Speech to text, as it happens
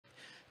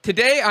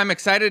Today, I'm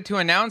excited to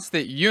announce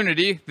that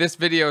Unity, this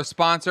video's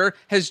sponsor,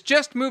 has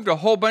just moved a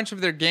whole bunch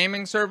of their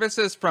gaming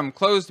services from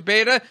closed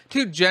beta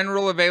to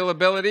general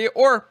availability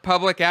or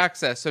public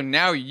access, so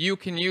now you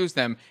can use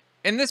them.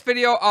 In this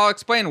video, I'll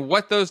explain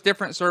what those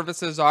different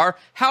services are,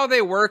 how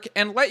they work,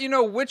 and let you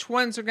know which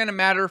ones are going to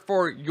matter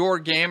for your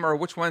game or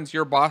which ones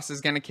your boss is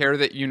going to care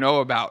that you know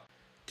about.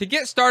 To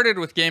get started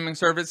with gaming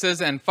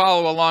services and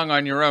follow along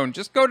on your own,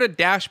 just go to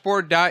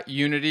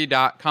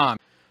dashboard.unity.com.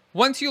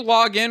 Once you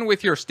log in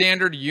with your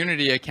standard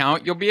Unity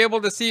account, you'll be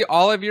able to see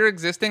all of your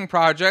existing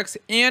projects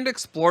and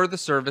explore the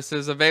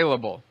services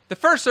available. The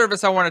first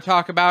service I want to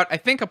talk about, I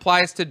think,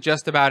 applies to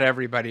just about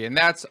everybody, and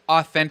that's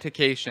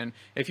Authentication.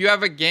 If you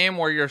have a game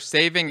where you're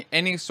saving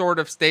any sort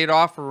of state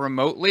off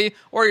remotely,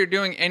 or you're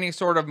doing any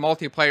sort of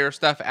multiplayer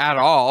stuff at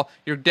all,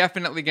 you're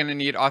definitely going to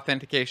need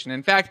Authentication.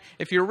 In fact,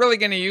 if you're really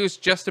going to use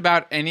just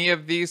about any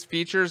of these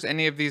features,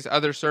 any of these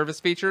other service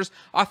features,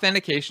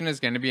 Authentication is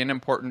going to be an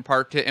important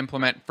part to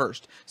implement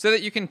first, so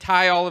that you can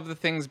tie all of the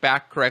things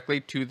back correctly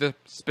to the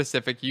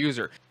specific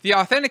user. The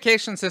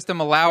authentication system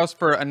allows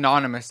for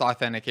anonymous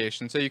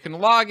authentication, so you can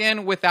log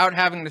in without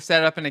having to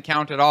set up an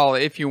account at all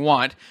if you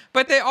want,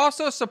 but they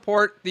also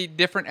support the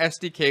different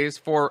SDKs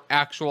for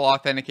actual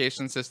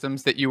authentication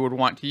systems that you would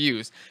want to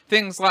use.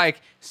 Things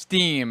like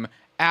Steam,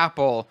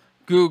 Apple,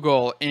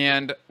 Google,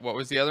 and what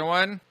was the other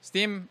one?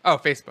 Steam? Oh,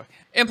 Facebook.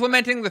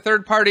 Implementing the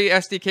third-party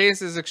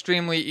SDKs is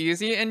extremely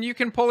easy, and you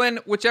can pull in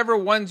whichever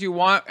ones you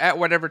want at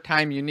whatever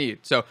time you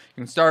need. So you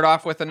can start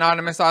off with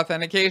anonymous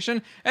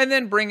authentication, and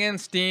then bring in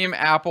Steam,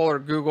 Apple, or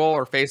Google,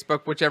 or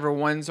Facebook, whichever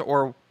ones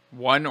or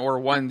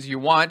ones you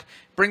want.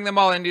 Bring them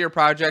all into your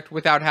project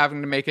without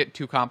having to make it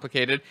too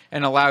complicated,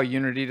 and allow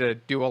Unity to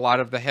do a lot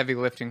of the heavy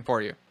lifting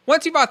for you.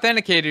 Once you've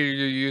authenticated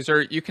your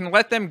user, you can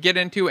let them get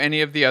into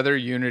any of the other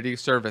Unity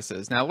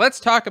services. Now let's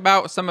talk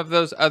about some of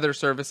those other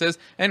services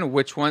and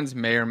which ones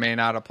may or may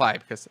not apply,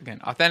 because again,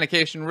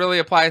 authentication really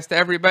applies to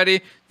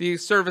everybody.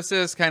 These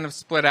services kind of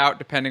split out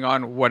depending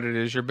on what it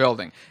is you're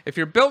building. If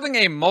you're building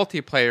a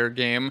multiplayer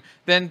game,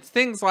 then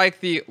things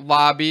like the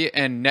lobby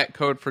and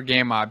Netcode for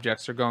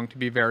GameObjects are going to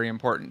be very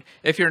important.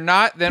 If you're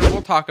not, then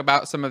we'll talk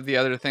about some of the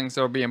other things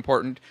that will be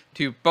important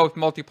to both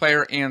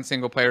multiplayer and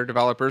single player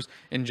developers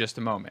in just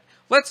a moment.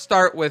 Let's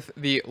start with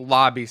the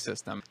lobby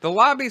system. The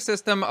lobby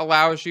system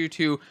allows you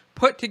to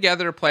put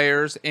together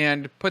players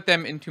and put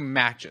them into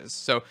matches.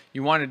 So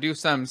you want to do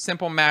some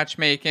simple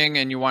matchmaking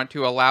and you want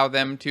to allow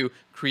them to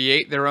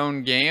create their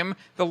own game.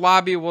 The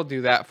lobby will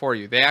do that for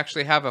you. They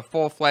actually have a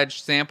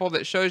full-fledged sample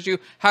that shows you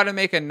how to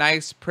make a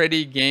nice,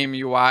 pretty game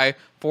UI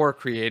for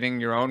creating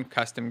your own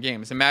custom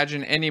games.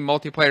 Imagine any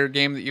multiplayer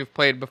game that you've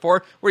played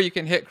before where you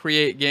can hit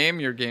create game,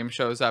 your game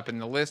shows up in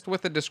the list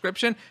with a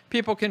description,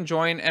 people can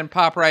join and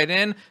pop right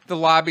in. The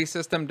lobby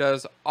system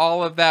does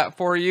all of that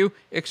for you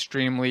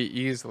extremely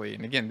easily.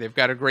 And again, they've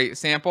got a great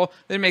sample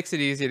that makes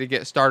it easy to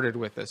get started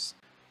with this.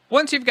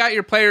 Once you've got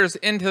your players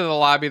into the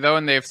lobby though,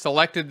 and they've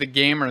selected the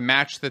game or the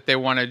match that they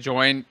want to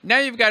join, now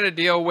you've got to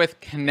deal with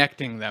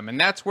connecting them, and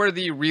that's where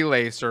the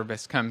relay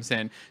service comes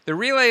in. The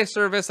relay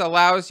service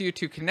allows you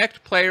to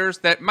connect players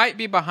that might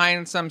be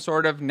behind some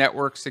sort of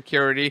network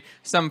security,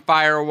 some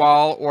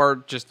firewall,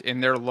 or just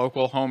in their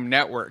local home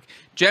network.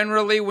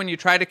 Generally, when you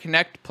try to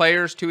connect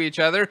players to each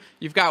other,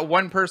 you've got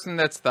one person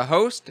that's the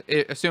host,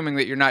 assuming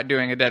that you're not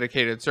doing a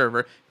dedicated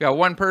server. You've got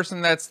one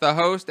person that's the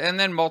host, and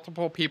then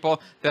multiple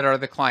people that are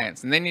the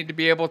clients. And they need to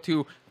be able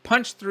to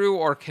punch through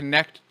or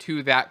connect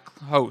to that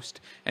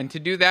host. And to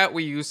do that,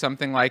 we use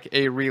something like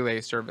a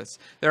relay service.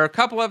 There are a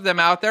couple of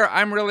them out there.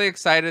 I'm really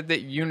excited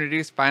that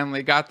Unity's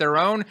finally got their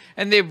own,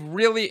 and they've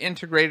really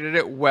integrated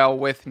it well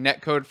with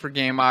Netcode for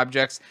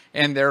GameObjects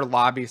and their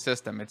lobby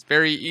system. It's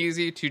very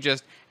easy to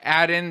just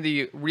add in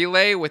the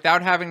relay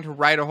without having to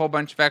write a whole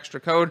bunch of extra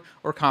code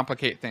or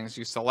complicate things.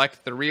 You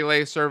select the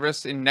relay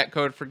service in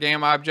Netcode for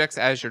GameObjects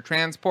as your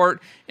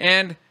transport,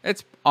 and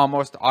it's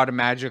almost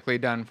automatically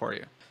done for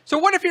you. So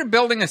what if you're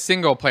building a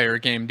single player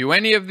game? Do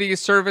any of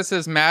these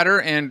services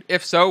matter? And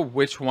if so,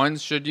 which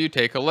ones should you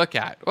take a look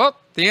at? Well,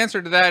 the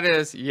answer to that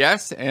is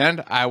yes,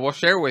 and I will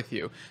share with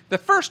you. The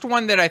first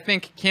one that I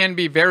think can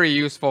be very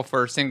useful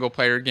for a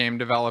single-player game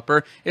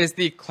developer is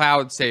the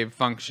cloud save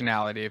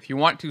functionality. If you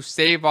want to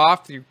save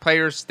off your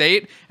player's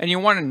state and you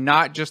want to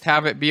not just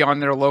have it be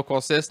on their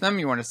local system,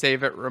 you want to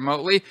save it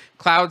remotely,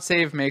 cloud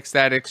save makes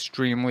that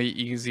extremely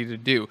easy to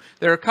do.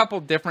 There are a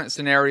couple different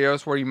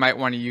scenarios where you might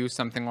want to use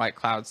something like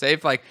cloud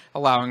save, like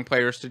allowing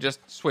players to just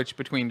switch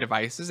between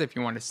devices if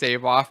you want to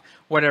save off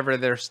whatever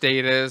their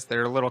state is,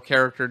 their little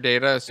character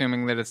data,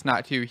 assuming that it's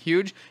not too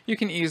huge. You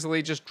can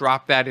easily just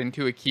drop that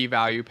into a key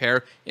value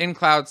pair in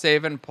Cloud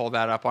Save and pull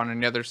that up on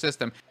another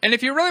system. And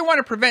if you really want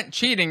to prevent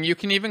cheating, you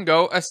can even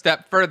go a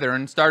step further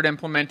and start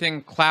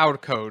implementing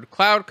Cloud Code.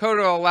 Cloud Code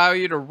will allow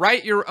you to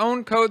write your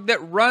own code that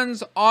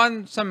runs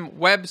on some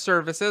web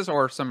services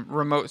or some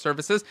remote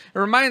services. It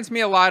reminds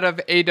me a lot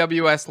of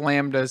AWS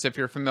Lambdas, if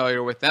you're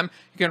familiar with them.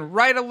 You can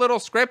write a little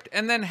script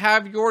and then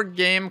have your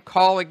game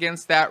call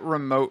against that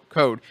remote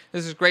code.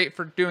 This is great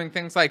for doing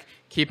things like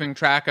keeping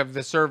track of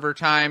the server over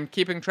time,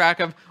 keeping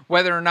track of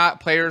whether or not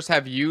players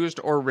have used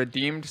or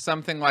redeemed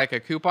something like a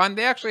coupon.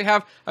 They actually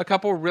have a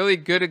couple really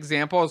good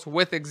examples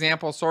with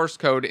example source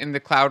code in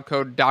the Cloud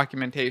Code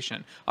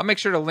documentation. I'll make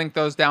sure to link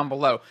those down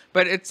below.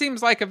 But it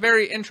seems like a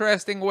very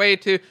interesting way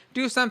to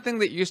do something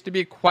that used to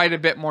be quite a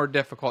bit more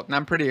difficult, and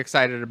I'm pretty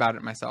excited about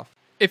it myself.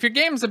 If your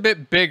game's a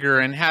bit bigger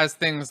and has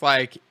things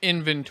like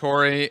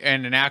inventory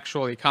and an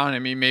actual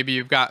economy, maybe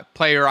you've got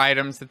player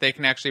items that they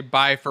can actually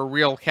buy for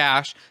real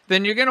cash,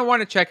 then you're going to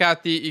want to check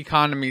out the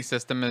economy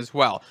system as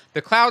well.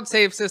 The cloud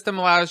save system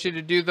allows you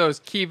to do those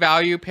key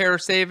value pair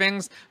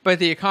savings, but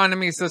the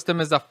economy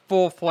system is a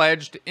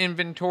full-fledged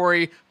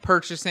inventory,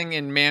 purchasing,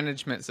 and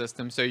management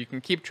system. So you can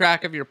keep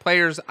track of your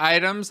players'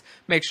 items,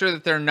 make sure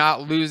that they're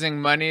not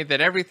losing money, that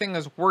everything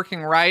is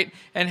working right,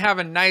 and have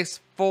a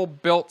nice full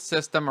built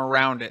system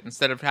around it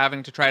instead of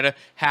having to try to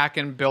hack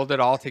and build it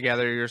all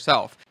together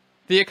yourself.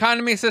 The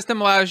economy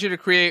system allows you to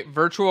create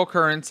virtual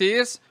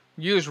currencies,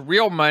 use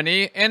real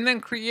money, and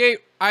then create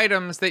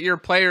items that your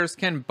players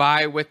can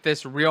buy with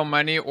this real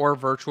money or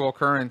virtual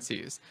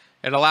currencies.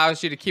 It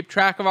allows you to keep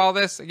track of all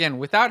this, again,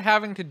 without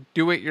having to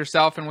do it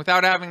yourself and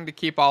without having to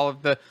keep all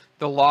of the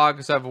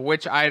logs of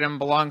which item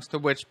belongs to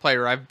which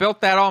player. I've built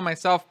that all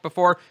myself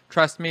before.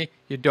 Trust me,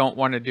 you don't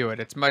want to do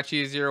it. It's much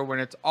easier when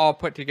it's all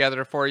put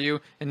together for you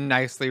and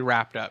nicely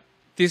wrapped up.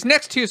 These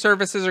next two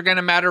services are going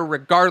to matter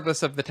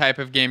regardless of the type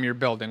of game you're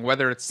building,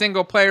 whether it's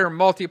single player,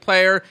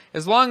 multiplayer.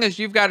 As long as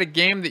you've got a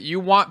game that you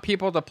want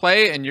people to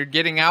play and you're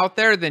getting out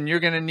there, then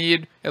you're going to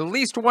need at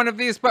least one of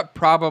these, but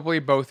probably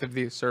both of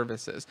these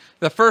services.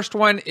 The first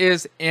one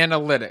is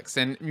analytics,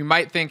 and you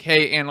might think,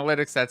 hey,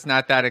 analytics, that's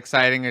not that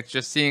exciting. It's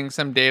just seeing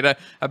some data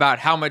about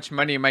how much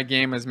money my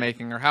game is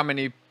making or how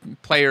many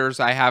players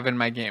I have in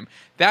my game.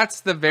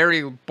 That's the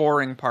very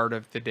boring part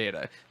of the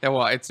data.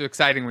 Well, it's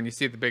exciting when you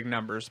see the big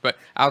numbers, but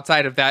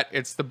outside of that,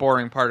 it's the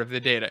boring part of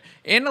the data.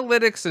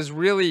 Analytics is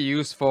really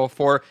useful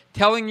for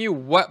telling you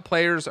what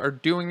players are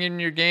doing in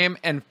your game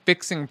and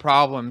fixing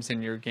problems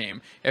in your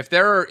game. If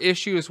there are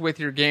issues with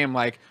your game,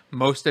 like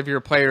most of your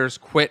players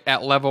quit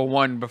at level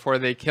 1 before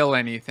they kill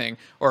anything,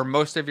 or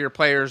most of your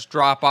players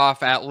drop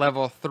off at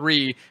level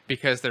 3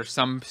 because there's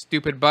some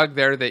stupid bug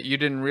there that you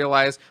didn't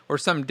realize, or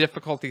some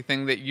difficulty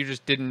thing that you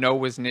just didn't know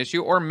was an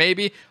issue, or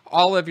maybe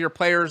all of your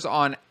players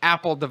on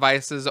Apple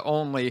devices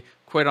only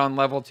quit on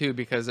level 2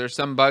 because there's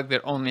some bug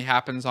that only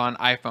happens on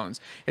iPhones.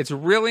 It's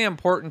really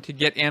important to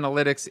get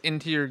analytics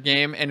into your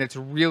game, and it's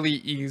really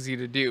easy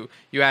to do.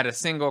 You add a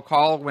single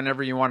call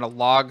whenever you want to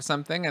log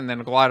something, and then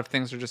a lot of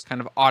things are just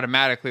kind of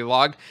automatically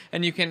logged,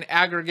 and you can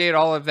aggregate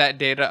all of that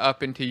data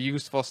up into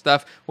useful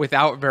stuff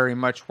without very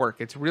much work.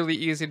 It's really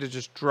easy to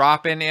just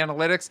drop in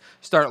analytics,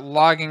 start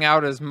logging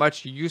out as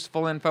much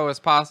useful info as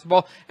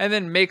possible, and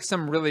then make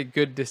some really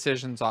good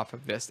decisions off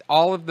of this.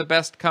 All of the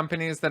best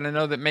companies that I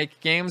know that make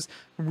games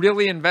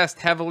really invest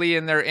heavily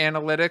in their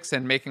analytics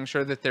and making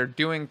sure that they're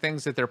doing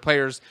things that their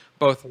players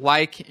both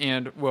like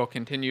and will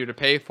continue to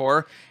pay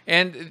for.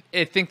 And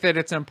I think that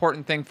it's an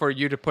important thing for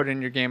you to put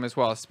in your game as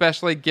well,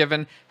 especially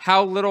given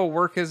how little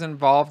work is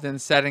involved in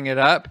setting it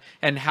up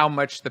and how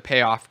much the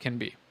payoff can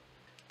be.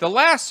 The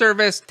last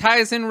service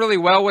ties in really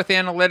well with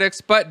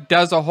analytics, but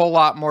does a whole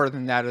lot more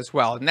than that as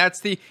well, and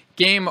that's the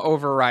game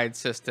override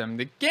system.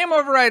 The game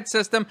override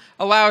system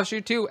allows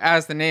you to,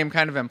 as the name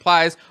kind of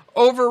implies,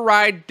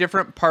 override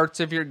different parts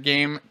of your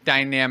game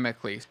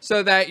dynamically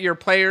so that your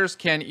players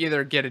can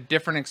either get a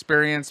different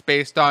experience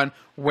based on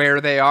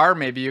where they are.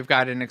 Maybe you've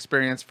got an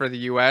experience for the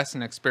US,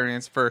 an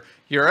experience for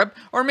Europe,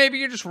 or maybe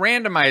you're just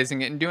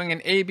randomizing it and doing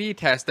an A/B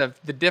test of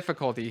the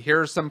difficulty.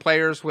 Here are some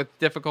players with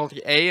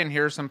difficulty A and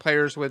here are some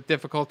players with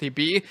difficulty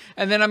B,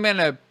 and then I'm going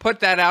to put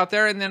that out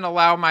there and then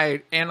allow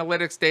my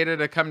analytics data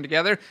to come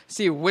together,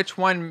 see which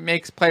one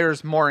makes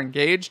players more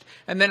engaged,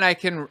 and then I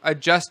can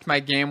adjust my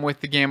game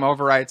with the game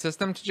override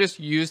system to just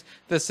use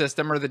the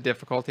system or the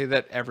difficulty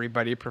that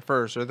everybody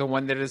prefers, or the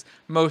one that is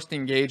most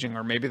engaging,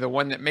 or maybe the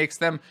one that makes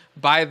them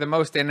buy the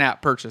most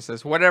in-app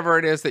purchases, whatever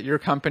it is that your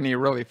company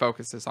really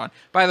focuses on.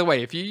 By the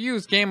way, if you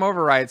use game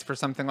overrides for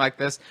something like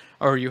this,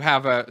 or you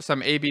have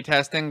some A/B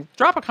testing,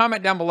 drop a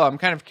comment down below. I'm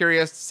kind of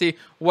curious to see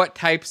what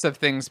types of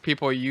things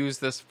people use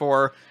this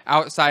for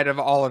outside of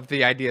all of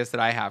the ideas that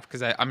I have,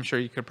 because I'm sure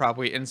you could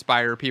probably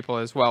inspire people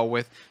as well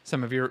with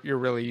some of your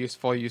really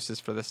useful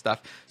uses for this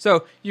stuff.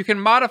 So you can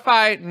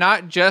modify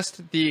not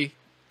just the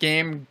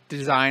game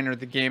design or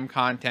the game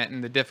content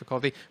and the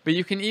difficulty, but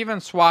you can even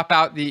swap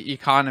out the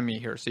economy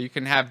here. So you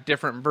can have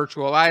different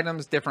virtual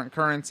items, different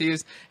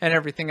currencies, and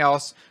everything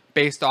else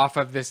based off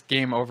of this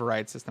game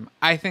override system.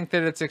 I think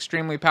that it's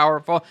extremely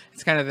powerful.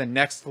 It's kind of the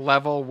next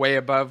level, way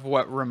above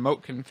what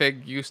remote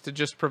config used to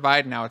just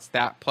provide. Now it's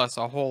that plus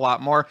a whole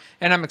lot more.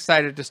 And I'm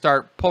excited to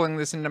start pulling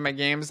this into my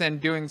games and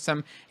doing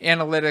some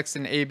analytics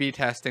and A/B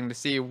testing to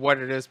see what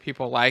it is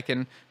people like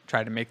and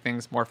try to make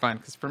things more fun.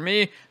 Because for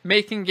me,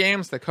 making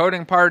games, the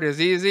coding part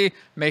is easy.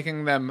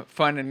 Making them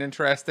fun and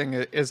interesting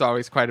is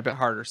always quite a bit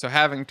harder. So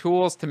having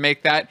tools to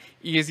make that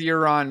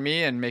easier on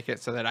me and make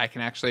it so that I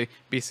can actually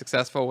be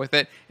successful with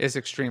it is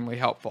extremely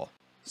helpful.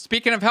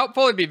 Speaking of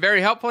helpful, it'd be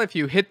very helpful if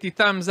you hit the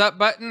thumbs up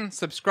button,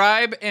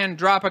 subscribe, and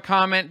drop a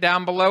comment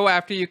down below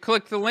after you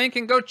click the link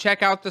and go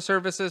check out the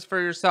services for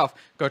yourself.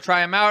 Go try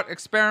them out,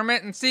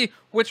 experiment, and see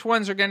which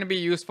ones are going to be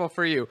useful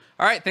for you.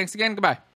 All right, thanks again. Goodbye.